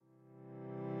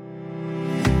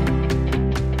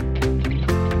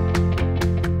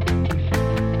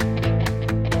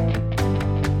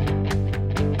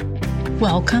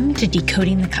Welcome to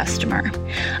Decoding the Customer,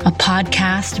 a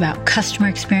podcast about customer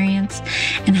experience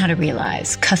and how to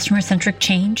realize customer-centric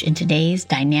change in today's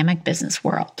dynamic business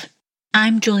world.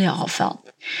 I'm Julia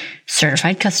Ahlfeldt,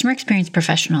 certified customer experience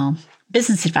professional,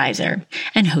 business advisor,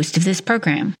 and host of this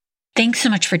program. Thanks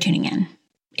so much for tuning in.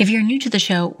 If you're new to the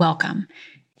show, welcome.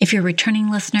 If you're a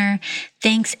returning listener,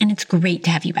 thanks, and it's great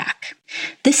to have you back.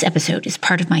 This episode is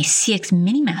part of my CX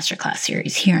Mini Masterclass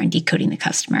series here on Decoding the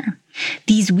Customer.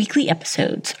 These weekly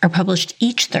episodes are published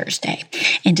each Thursday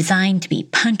and designed to be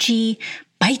punchy,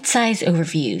 bite-sized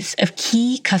overviews of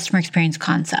key customer experience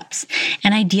concepts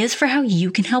and ideas for how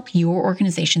you can help your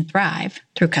organization thrive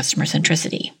through customer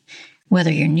centricity.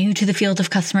 Whether you're new to the field of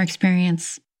customer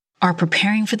experience, are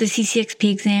preparing for the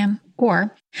CCXP exam,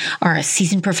 or are a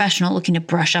seasoned professional looking to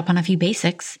brush up on a few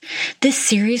basics, this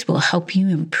series will help you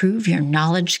improve your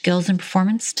knowledge, skills, and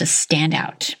performance to stand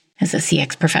out as a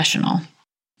CX professional.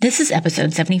 This is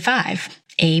episode 75,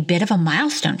 a bit of a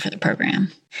milestone for the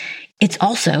program. It's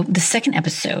also the second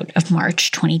episode of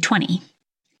March 2020.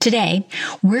 Today,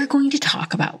 we're going to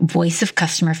talk about voice of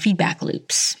customer feedback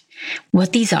loops,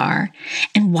 what these are,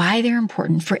 and why they're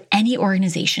important for any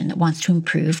organization that wants to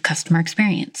improve customer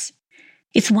experience.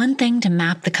 It's one thing to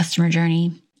map the customer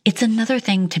journey. It's another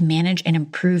thing to manage and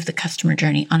improve the customer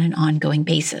journey on an ongoing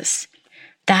basis.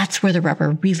 That's where the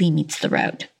rubber really meets the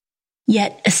road.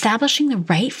 Yet, establishing the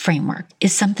right framework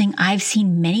is something I've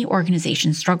seen many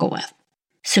organizations struggle with.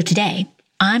 So today,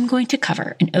 I'm going to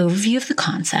cover an overview of the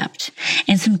concept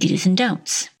and some do's and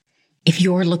don'ts. If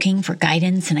you're looking for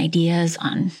guidance and ideas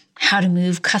on how to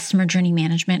move customer journey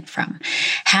management from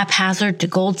haphazard to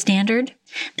gold standard,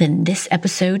 then this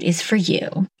episode is for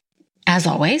you. As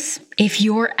always, if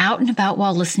you're out and about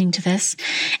while listening to this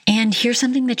and hear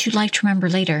something that you'd like to remember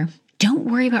later, don't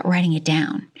worry about writing it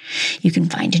down. You can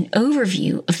find an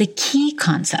overview of the key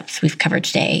concepts we've covered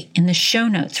today in the show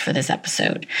notes for this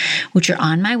episode, which are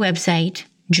on my website,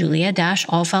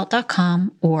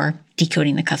 julia-ahlfeldt.com or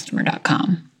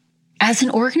decodingthecustomer.com. As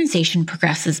an organization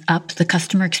progresses up the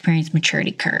customer experience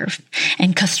maturity curve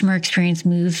and customer experience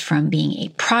moves from being a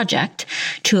project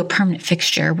to a permanent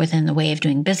fixture within the way of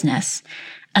doing business,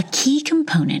 a key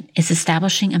component is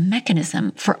establishing a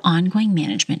mechanism for ongoing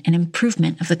management and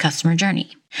improvement of the customer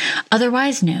journey,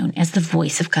 otherwise known as the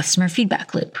voice of customer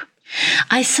feedback loop.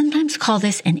 I sometimes call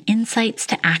this an insights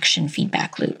to action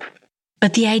feedback loop.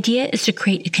 But the idea is to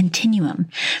create a continuum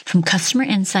from customer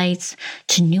insights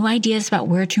to new ideas about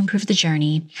where to improve the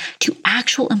journey to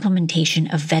actual implementation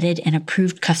of vetted and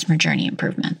approved customer journey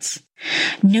improvements.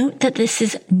 Note that this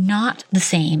is not the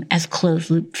same as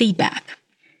closed-loop feedback.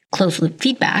 Closed-loop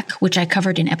feedback, which I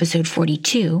covered in episode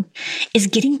 42, is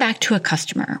getting back to a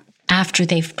customer after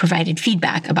they've provided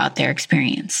feedback about their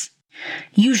experience.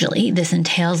 Usually, this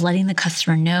entails letting the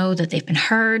customer know that they've been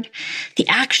heard, the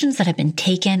actions that have been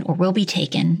taken or will be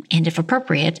taken, and if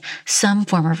appropriate, some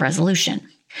form of resolution.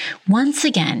 Once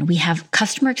again, we have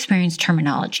customer experience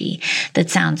terminology that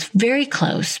sounds very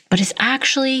close, but is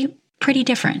actually pretty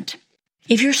different.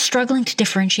 If you're struggling to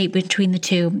differentiate between the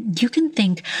two, you can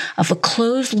think of a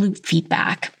closed-loop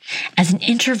feedback as an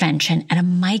intervention at a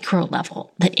micro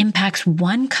level that impacts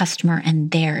one customer and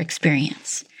their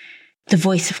experience. The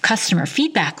voice of customer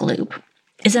feedback loop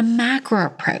is a macro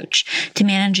approach to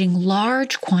managing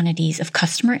large quantities of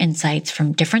customer insights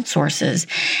from different sources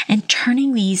and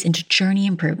turning these into journey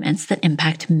improvements that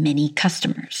impact many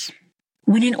customers.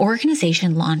 When an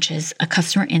organization launches a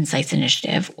customer insights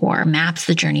initiative or maps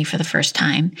the journey for the first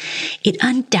time, it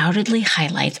undoubtedly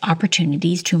highlights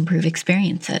opportunities to improve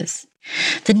experiences.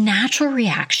 The natural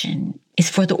reaction is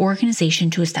for the organization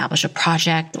to establish a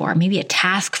project or maybe a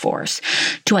task force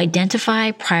to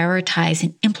identify, prioritize,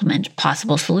 and implement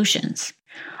possible solutions.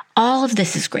 All of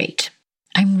this is great.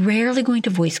 I'm rarely going to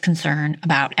voice concern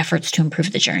about efforts to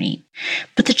improve the journey,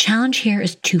 but the challenge here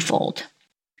is twofold.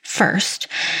 First,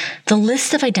 the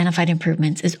list of identified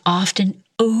improvements is often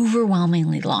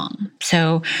overwhelmingly long,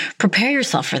 so prepare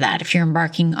yourself for that if you're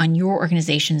embarking on your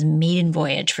organization's maiden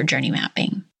voyage for journey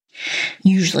mapping.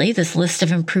 Usually, this list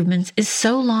of improvements is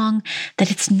so long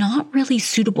that it's not really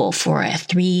suitable for a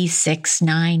 3, 6,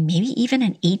 9, maybe even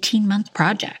an 18-month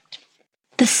project.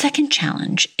 The second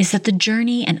challenge is that the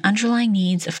journey and underlying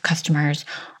needs of customers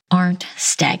aren't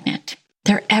stagnant.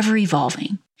 They're ever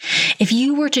evolving. If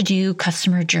you were to do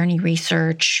customer journey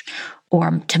research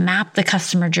or to map the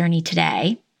customer journey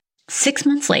today, 6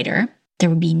 months later, there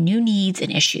would be new needs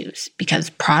and issues because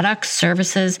products,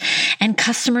 services, and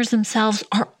customers themselves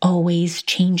are always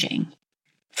changing.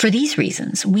 For these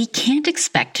reasons, we can't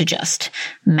expect to just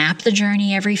map the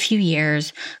journey every few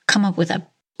years, come up with a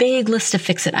big list of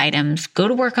fix-it items, go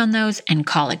to work on those, and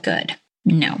call it good.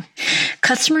 No.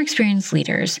 Customer experience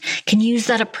leaders can use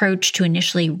that approach to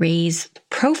initially raise the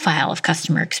profile of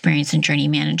customer experience and journey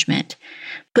management,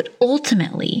 but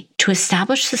ultimately to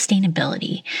establish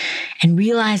sustainability and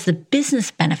realize the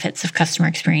business benefits of customer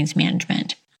experience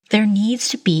management. There needs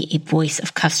to be a voice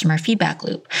of customer feedback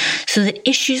loop so that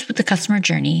issues with the customer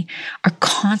journey are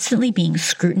constantly being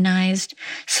scrutinized,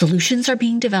 solutions are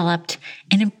being developed,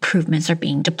 and improvements are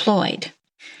being deployed.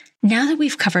 Now that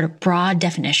we've covered a broad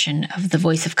definition of the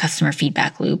voice of customer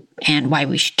feedback loop and why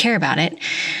we should care about it,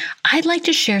 I'd like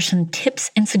to share some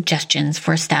tips and suggestions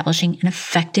for establishing an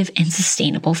effective and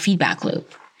sustainable feedback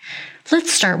loop.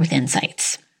 Let's start with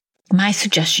insights. My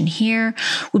suggestion here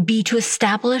would be to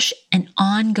establish an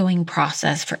ongoing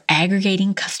process for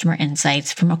aggregating customer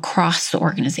insights from across the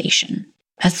organization.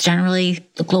 That's generally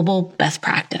the global best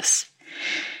practice.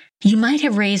 You might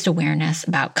have raised awareness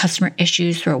about customer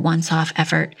issues through a once-off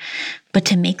effort, but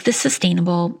to make this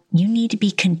sustainable, you need to be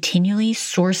continually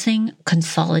sourcing,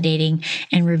 consolidating,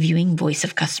 and reviewing voice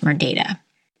of customer data.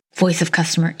 Voice of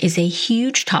customer is a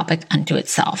huge topic unto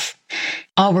itself.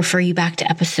 I'll refer you back to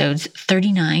episodes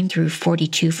 39 through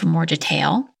 42 for more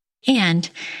detail. And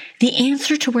the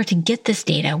answer to where to get this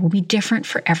data will be different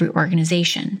for every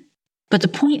organization. But the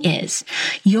point is,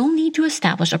 you'll need to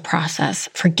establish a process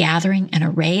for gathering an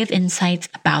array of insights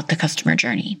about the customer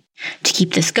journey. To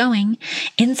keep this going,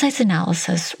 insights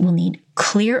analysis will need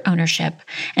clear ownership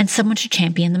and someone to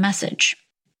champion the message.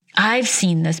 I've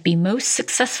seen this be most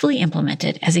successfully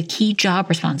implemented as a key job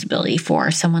responsibility for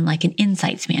someone like an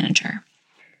insights manager.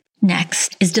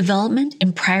 Next is development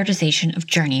and prioritization of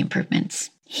journey improvements.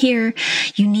 Here,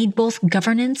 you need both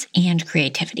governance and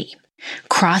creativity.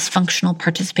 Cross-functional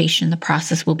participation in the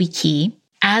process will be key,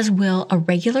 as will a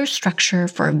regular structure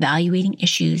for evaluating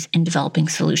issues and developing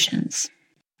solutions.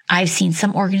 I've seen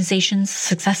some organizations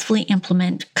successfully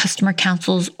implement customer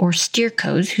councils or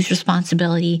steercos whose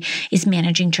responsibility is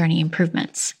managing journey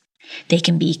improvements. They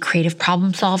can be creative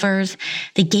problem solvers,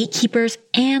 the gatekeepers,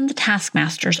 and the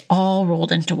taskmasters all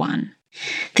rolled into one.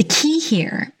 The key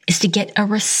here is to get a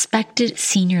respected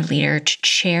senior leader to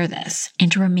chair this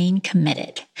and to remain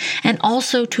committed, and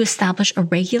also to establish a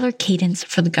regular cadence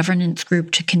for the governance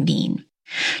group to convene.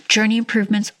 Journey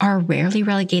improvements are rarely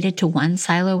relegated to one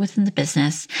silo within the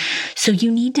business, so you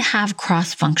need to have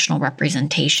cross-functional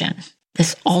representation.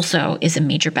 This also is a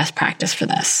major best practice for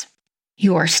this.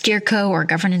 Your steerco or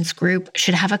governance group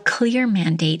should have a clear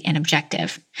mandate and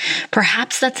objective.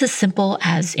 Perhaps that's as simple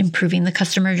as improving the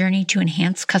customer journey to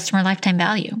enhance customer lifetime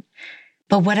value.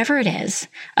 But whatever it is,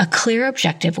 a clear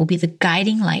objective will be the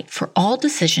guiding light for all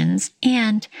decisions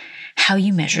and how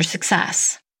you measure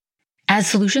success. As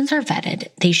solutions are vetted,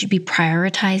 they should be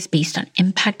prioritized based on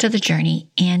impact to the journey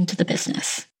and to the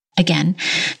business. Again,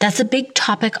 that's a big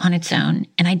topic on its own,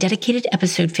 and I dedicated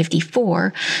episode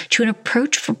 54 to an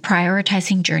approach for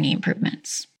prioritizing journey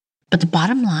improvements. But the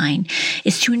bottom line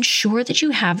is to ensure that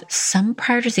you have some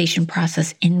prioritization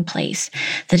process in place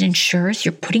that ensures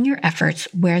you're putting your efforts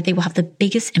where they will have the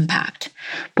biggest impact,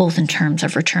 both in terms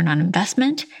of return on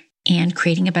investment and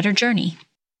creating a better journey.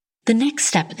 The next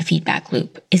step in the feedback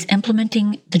loop is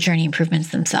implementing the journey improvements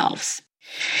themselves.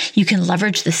 You can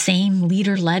leverage the same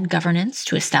leader-led governance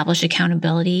to establish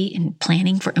accountability and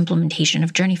planning for implementation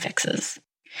of journey fixes.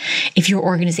 If your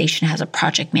organization has a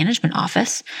project management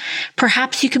office,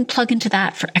 perhaps you can plug into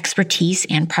that for expertise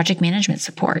and project management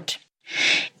support.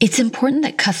 It's important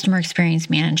that customer experience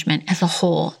management as a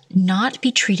whole not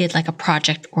be treated like a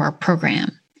project or a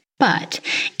program, but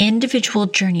individual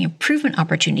journey improvement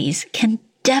opportunities can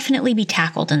definitely be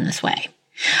tackled in this way.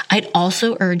 I'd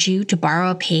also urge you to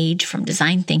borrow a page from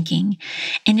design thinking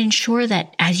and ensure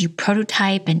that as you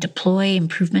prototype and deploy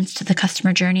improvements to the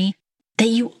customer journey, that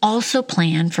you also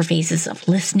plan for phases of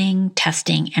listening,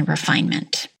 testing, and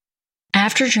refinement.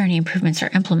 After journey improvements are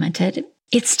implemented,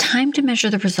 it's time to measure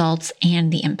the results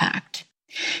and the impact.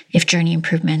 If journey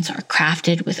improvements are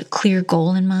crafted with a clear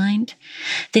goal in mind,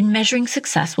 then measuring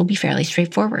success will be fairly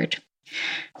straightforward.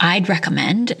 I'd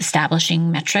recommend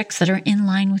establishing metrics that are in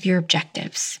line with your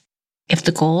objectives. If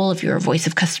the goal of your voice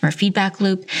of customer feedback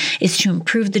loop is to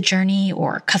improve the journey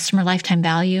or customer lifetime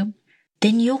value,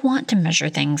 then you'll want to measure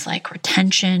things like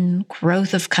retention,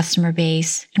 growth of customer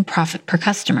base, and profit per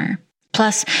customer,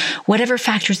 plus whatever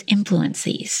factors influence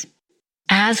these.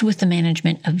 As with the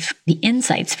management of the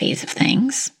insights phase of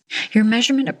things, your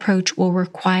measurement approach will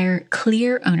require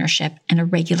clear ownership and a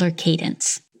regular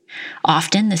cadence.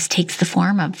 Often, this takes the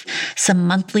form of some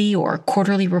monthly or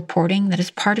quarterly reporting that is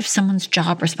part of someone's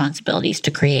job responsibilities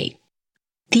to create.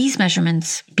 These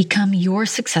measurements become your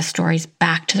success stories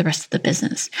back to the rest of the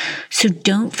business. So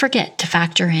don't forget to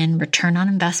factor in return on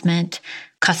investment,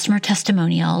 customer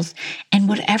testimonials, and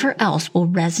whatever else will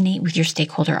resonate with your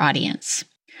stakeholder audience.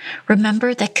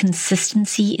 Remember that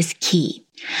consistency is key.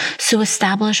 So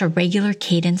establish a regular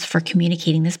cadence for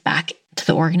communicating this back to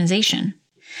the organization.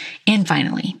 And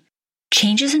finally,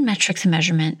 changes in metrics and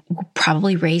measurement will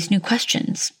probably raise new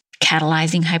questions,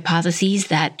 catalyzing hypotheses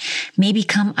that may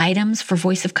become items for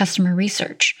voice of customer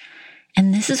research.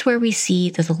 And this is where we see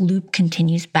that the loop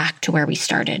continues back to where we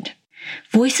started.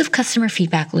 Voice of customer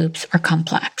feedback loops are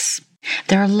complex.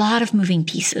 There are a lot of moving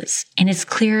pieces, and it's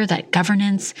clear that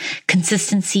governance,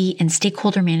 consistency, and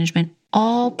stakeholder management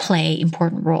all play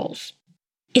important roles.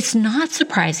 It's not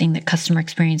surprising that customer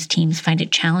experience teams find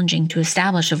it challenging to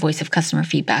establish a voice of customer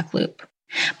feedback loop.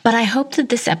 But I hope that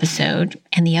this episode,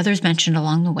 and the others mentioned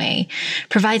along the way,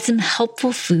 provide some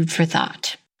helpful food for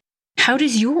thought. How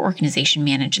does your organization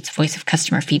manage its voice of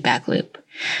customer feedback loop?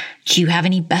 Do you have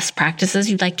any best practices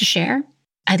you'd like to share?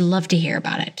 I'd love to hear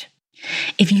about it.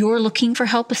 If you're looking for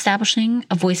help establishing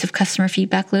a voice of customer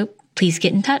feedback loop, please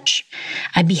get in touch.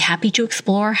 I'd be happy to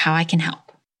explore how I can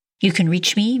help. You can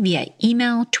reach me via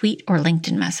email, tweet, or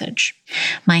LinkedIn message.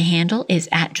 My handle is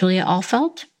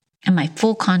 @JuliaAlfelt, and my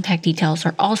full contact details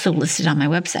are also listed on my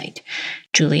website,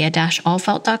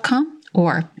 julia-alfelt.com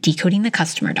or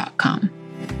decodingthecustomer.com.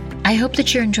 I hope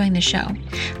that you're enjoying the show.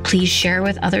 Please share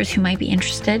with others who might be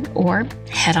interested, or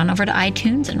head on over to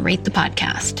iTunes and rate the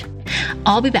podcast.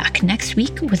 I'll be back next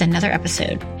week with another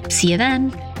episode. See you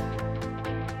then.